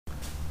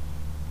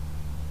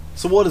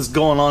So what is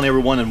going on,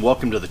 everyone, and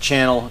welcome to the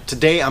channel.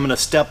 Today I'm going to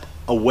step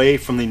away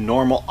from the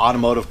normal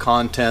automotive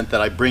content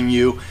that I bring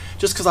you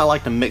just because I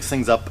like to mix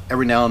things up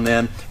every now and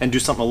then and do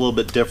something a little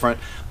bit different.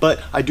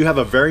 But I do have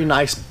a very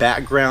nice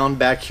background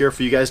back here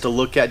for you guys to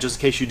look at just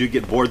in case you do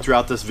get bored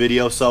throughout this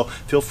video. So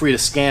feel free to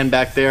scan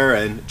back there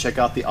and check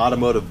out the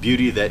automotive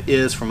beauty that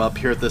is from up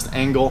here at this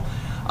angle.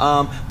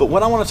 But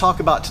what I want to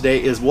talk about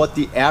today is what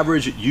the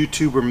average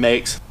YouTuber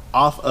makes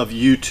off of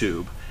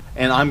YouTube.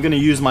 And I'm going to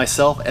use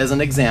myself as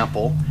an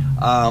example.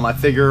 I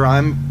figure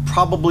I'm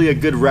probably a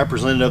good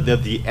representative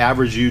of the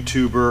average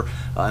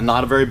YouTuber,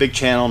 not a very big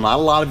channel, not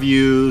a lot of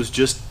views,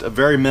 just a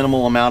very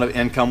minimal amount of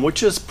income,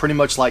 which is pretty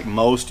much like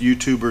most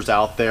YouTubers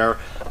out there.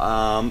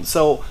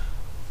 So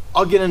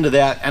I'll get into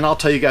that and I'll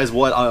tell you guys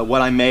what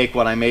I make,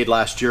 what I made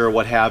last year, or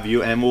what have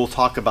you, and we'll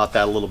talk about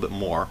that a little bit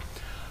more.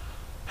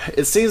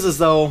 It seems as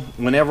though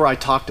whenever I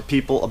talk to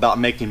people about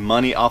making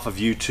money off of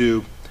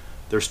YouTube,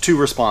 there's two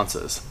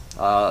responses.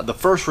 The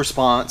first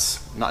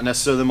response, not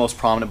necessarily the most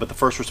prominent, but the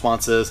first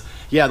response is,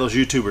 yeah, those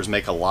YouTubers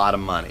make a lot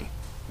of money.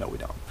 No, we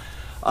don't.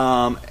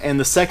 And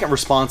the second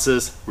response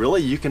is,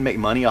 really, you can make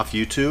money off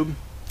YouTube?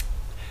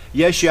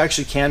 Yes, you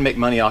actually can make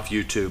money off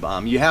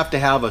YouTube. You have to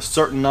have a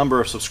certain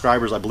number of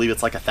subscribers. I believe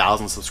it's like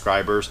 1,000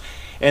 subscribers.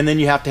 And then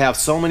you have to have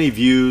so many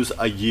views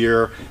a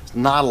year. It's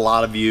not a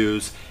lot of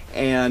views.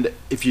 And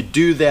if you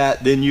do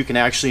that, then you can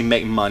actually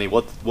make money.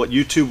 What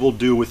YouTube will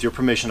do, with your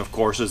permission of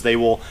course, is they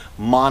will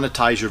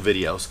monetize your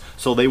videos.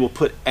 So they will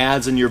put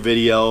ads in your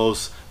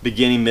videos,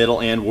 beginning, middle,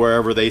 end,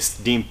 wherever they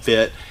deem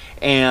fit.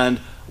 And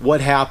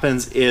what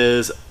happens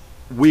is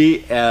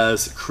we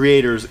as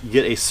creators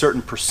get a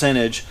certain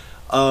percentage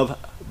of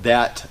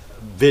that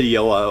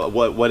video,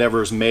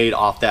 whatever is made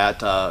off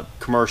that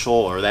commercial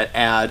or that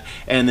ad,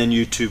 and then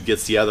YouTube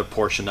gets the other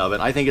portion of it.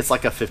 I think it's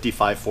like a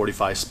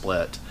 55-45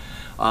 split.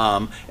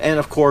 And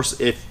of course,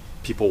 if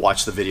people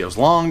watch the videos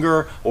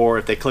longer, or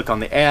if they click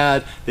on the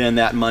ad, then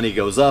that money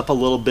goes up a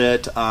little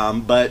bit,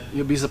 but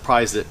you'll be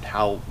surprised at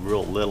how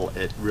little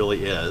it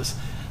really is.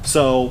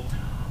 So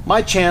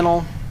my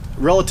channel,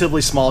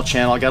 relatively small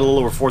channel, I got a little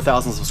over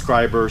 4,000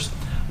 subscribers.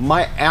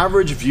 My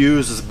average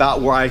views is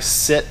about where I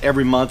sit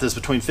every month, is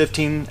between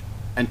 15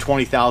 and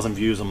 20,000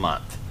 views a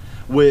month,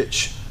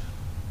 which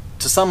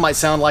to some might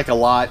sound like a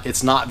lot.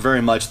 It's not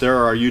very much.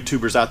 There are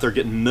YouTubers out there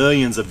getting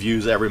millions of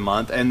views every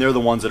month, and they're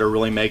the ones that are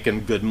really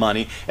making good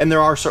money. And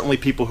there are certainly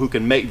people who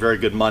can make very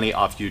good money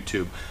off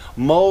YouTube.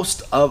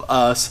 Most of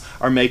us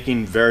are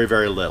making very,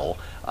 very little.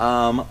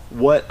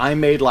 What I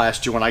made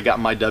last year when I got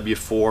my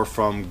W-4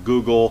 from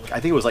Google, I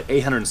think it was like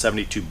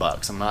 872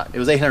 bucks. It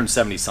was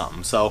 870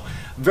 something. So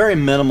very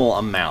minimal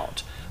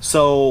amount.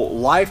 So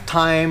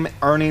lifetime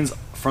earnings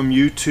from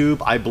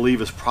YouTube, I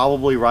believe, is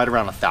probably right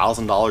around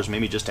 $1,000,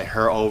 maybe just a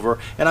hair over,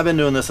 and I've been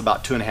doing this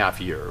about 2.5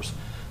 years.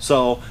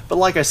 So, but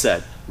like I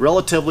said,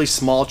 relatively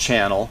small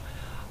channel.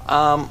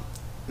 Now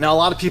a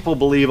lot of people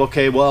believe,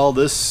 okay, well,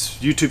 this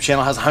YouTube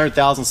channel has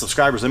 100,000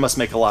 subscribers, they must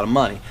make a lot of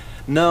money.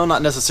 No,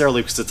 not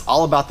necessarily, because it's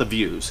all about the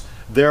views.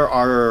 There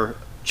are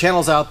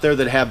channels out there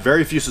that have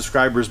very few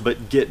subscribers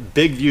but get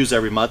big views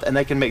every month, and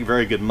they can make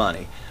very good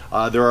money.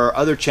 There are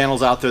other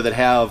channels out there that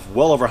have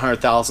well over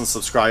 100,000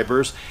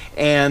 subscribers,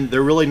 and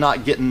they're really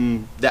not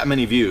getting that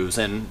many views,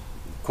 and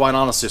quite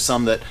honestly,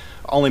 some that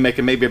are only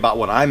making maybe about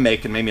what I'm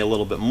making, maybe a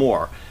little bit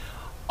more.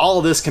 All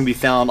of this can be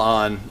found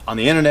on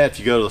the internet. If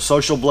you go to the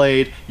Social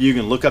Blade, you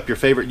can look up your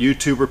favorite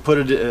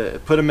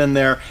YouTuber, put them in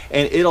there,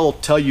 and it'll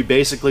tell you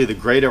basically the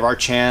grade of our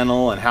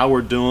channel and how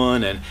we're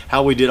doing and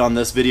how we did on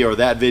this video or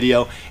that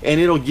video, and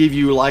it'll give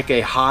you like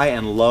a high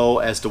and low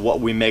as to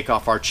what we make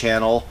off our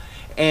channel.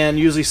 And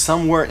usually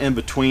somewhere in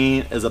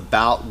between is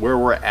about where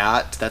we're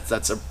at.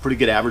 That's a pretty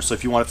good average. So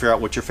if you want to figure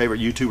out what your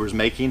favorite YouTuber is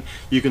making,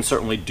 you can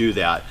certainly do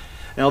that.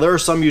 Now there are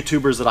some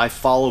YouTubers that I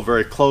follow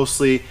very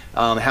closely,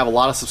 have a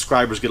lot of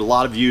subscribers, get a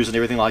lot of views and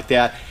everything like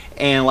that.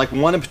 And like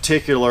one in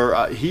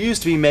particular, he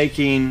used to be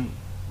making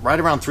right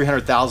around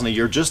 300,000 a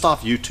year just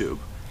off YouTube.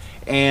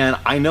 And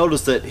I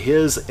noticed that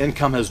his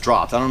income has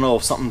dropped. I don't know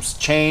if something's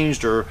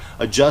changed or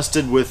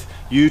adjusted with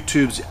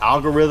YouTube's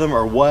algorithm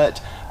or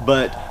what,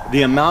 but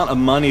the amount of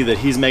money that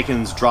he's making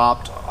has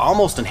dropped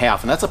almost in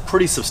half, and that's a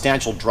pretty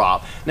substantial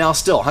drop. Now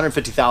still,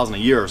 150,000 a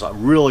year is a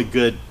really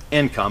good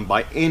income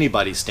by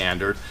anybody's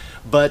standard,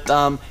 but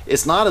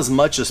it's not as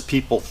much as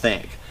people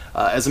think.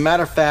 As a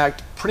matter of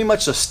fact, pretty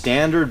much the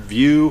standard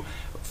view,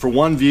 for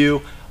one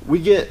view, we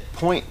get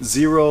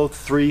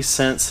 0.03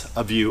 cents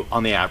a view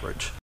on the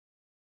average.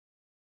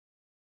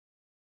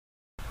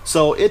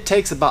 So it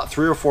takes about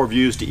 3 or 4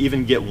 views to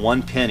even get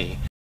 1 penny.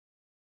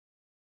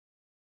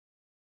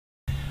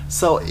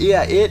 So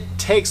yeah, it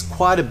takes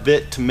quite a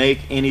bit to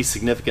make any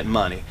significant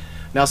money.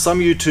 Now some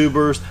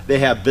YouTubers, they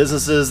have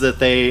businesses that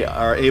they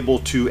are able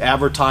to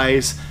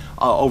advertise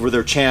over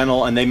their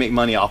channel, and they make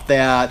money off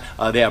that.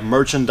 They have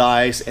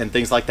merchandise and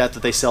things like that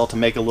that they sell to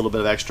make a little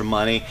bit of extra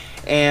money,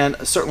 and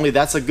certainly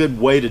that's a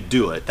good way to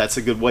do it. That's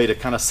a good way to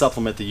kind of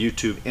supplement the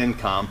YouTube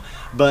income.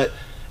 But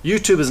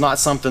YouTube is not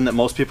something that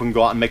most people can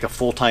go out and make a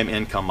full-time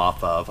income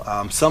off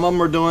of. Some of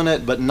them are doing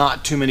it, but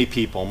not too many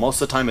people. Most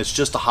of the time it's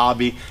just a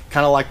hobby,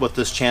 kind of like what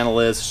this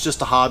channel is. It's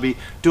just a hobby,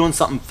 doing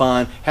something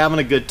fun, having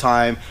a good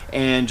time,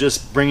 and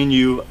just bringing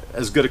you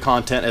as good a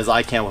content as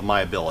I can with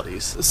my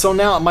abilities. So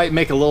now it might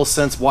make a little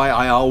sense why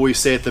I always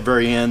say at the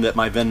very end that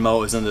my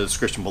Venmo is in the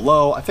description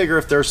below. I figure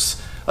if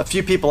there's a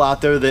few people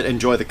out there that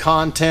enjoy the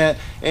content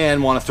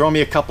and want to throw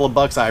me a couple of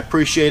bucks, I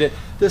appreciate it.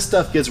 This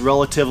stuff gets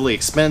relatively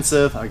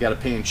expensive. I got to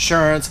pay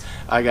insurance,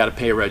 I got to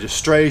pay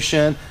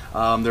registration.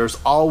 There's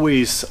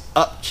always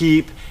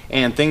upkeep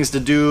and things to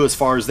do as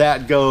far as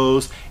that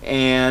goes,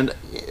 and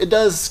it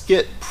does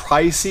get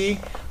pricey.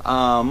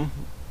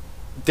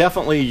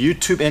 Definitely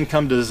YouTube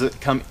income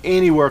doesn't come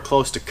anywhere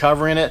close to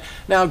covering it.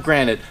 Now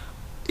granted,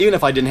 even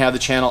if I didn't have the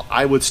channel,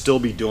 I would still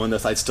be doing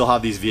this. I'd still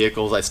have these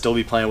vehicles, I'd still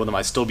be playing with them,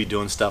 I'd still be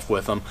doing stuff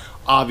with them,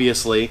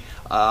 obviously.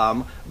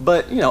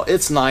 But you know,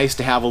 it's nice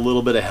to have a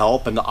little bit of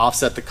help and to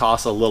offset the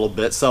cost a little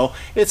bit. So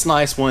it's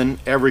nice when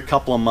every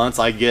couple of months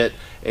I get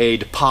a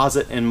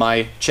deposit in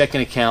my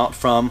checking account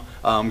from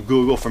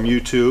Google, from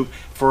YouTube,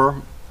 for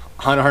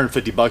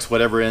 150 bucks,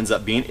 whatever it ends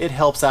up being. It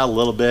helps out a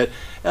little bit.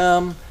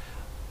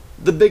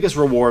 The biggest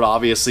reward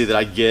obviously that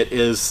I get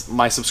is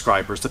my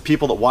subscribers, the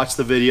people that watch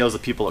the videos, the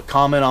people that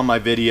comment on my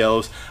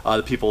videos,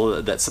 the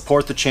people that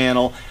support the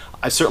channel.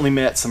 I certainly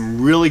met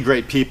some really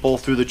great people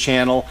through the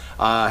channel.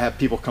 I have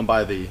people come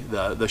by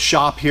the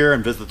shop here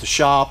and visit the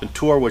shop and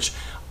tour, which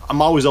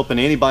I'm always open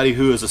to anybody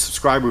who is a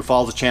subscriber who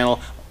follows the channel.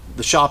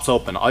 The shop's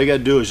open. All you got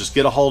to do is just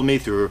get a hold of me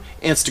through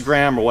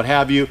Instagram or what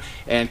have you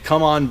and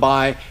come on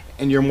by,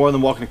 and you're more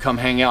than welcome to come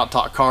hang out,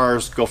 talk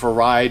cars, go for a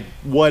ride,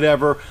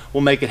 whatever.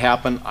 We'll make it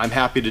happen. I'm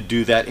happy to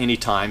do that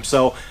anytime.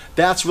 So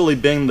that's really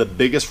been the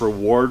biggest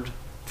reward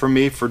for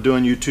me for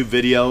doing YouTube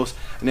videos.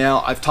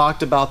 Now, I've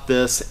talked about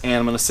this, and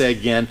I'm going to say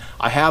again,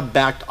 I have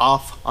backed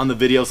off on the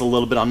videos a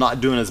little bit. I'm not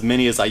doing as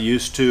many as I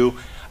used to.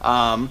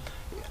 I'm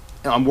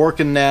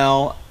working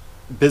now,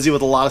 busy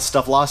with a lot of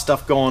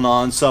stuff going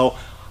on. So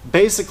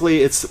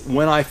basically, it's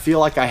when I feel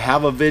like I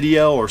have a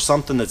video or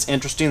something that's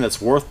interesting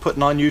that's worth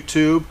putting on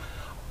YouTube,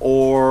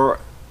 or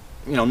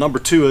you know, number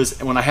two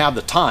is when I have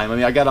the time. I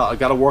mean, I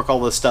gotta work all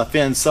this stuff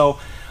in. So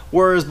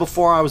whereas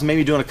before I was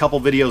maybe doing a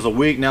couple videos a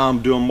week, now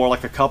I'm doing more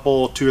like a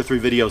couple, 2 or 3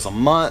 videos a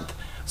month.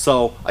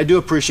 So I do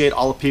appreciate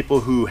all the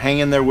people who hang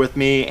in there with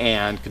me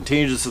and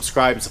continue to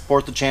subscribe and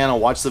support the channel,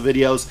 watch the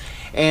videos,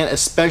 and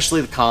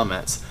especially the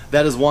comments.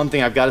 That is one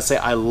thing I've got to say.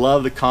 I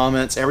love the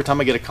comments. Every time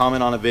I get a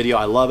comment on a video,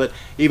 I love it.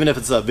 Even if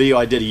it's a video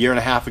I did a year and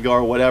a half ago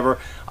or whatever,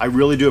 I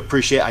really do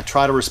appreciate it. I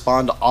try to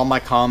respond to all my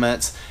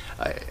comments.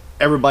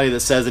 Everybody that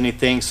says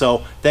anything,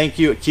 so thank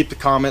you. Keep the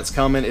comments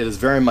coming. It is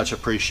very much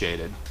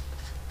appreciated.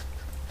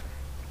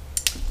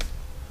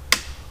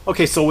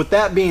 Okay, so with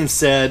that being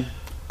said,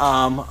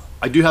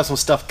 I do have some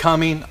stuff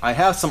coming. I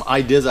have some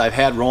ideas I've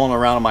had rolling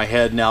around in my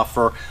head now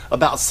for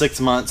about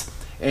 6 months,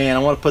 and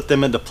I want to put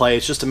them into play.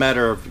 It's just a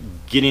matter of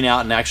getting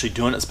out and actually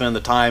doing it, spending the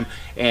time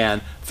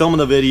and filming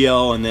the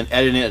video and then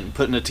editing it and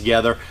putting it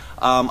together.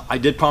 I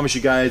did promise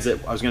you guys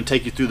that I was going to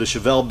take you through the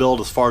Chevelle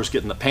build as far as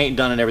getting the paint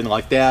done and everything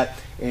like that,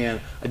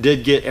 and I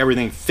did get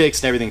everything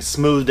fixed and everything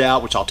smoothed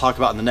out, which I'll talk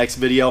about in the next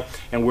video.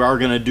 And we are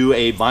going to do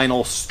a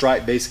vinyl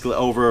stripe basically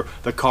over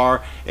the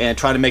car and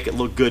try to make it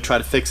look good, try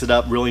to fix it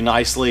up really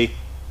nicely.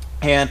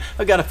 And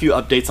I've got a few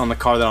updates on the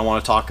car that I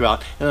want to talk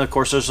about. And then of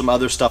course there's some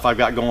other stuff I've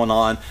got going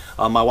on.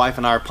 My wife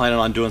and I are planning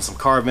on doing some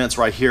car events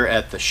right here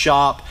at the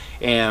shop,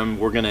 and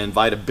we're going to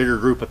invite a bigger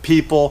group of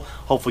people,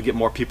 hopefully get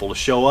more people to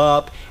show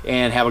up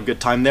and have a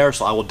good time there.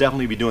 So I will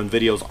definitely be doing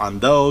videos on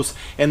those.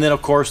 And then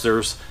of course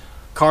there's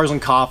cars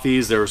and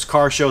coffees, there's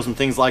car shows and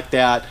things like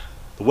that.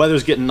 The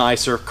weather's getting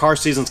nicer, car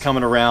season's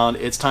coming around,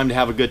 it's time to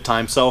have a good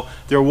time. So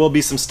there will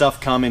be some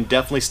stuff coming.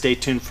 Definitely stay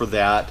tuned for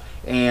that.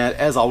 And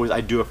as always, I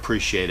do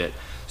appreciate it.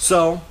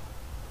 So,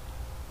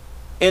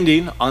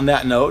 ending on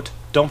that note,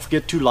 don't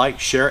forget to like,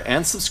 share,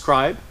 and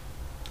subscribe.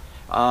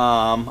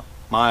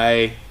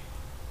 My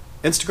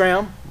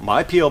Instagram,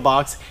 my P.O.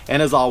 Box,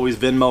 and as always,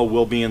 Venmo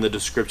will be in the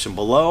description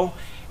below.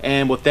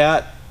 And with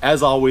that,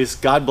 as always,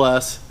 God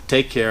bless,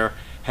 take care,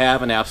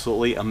 have an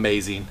absolutely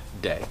amazing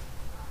day.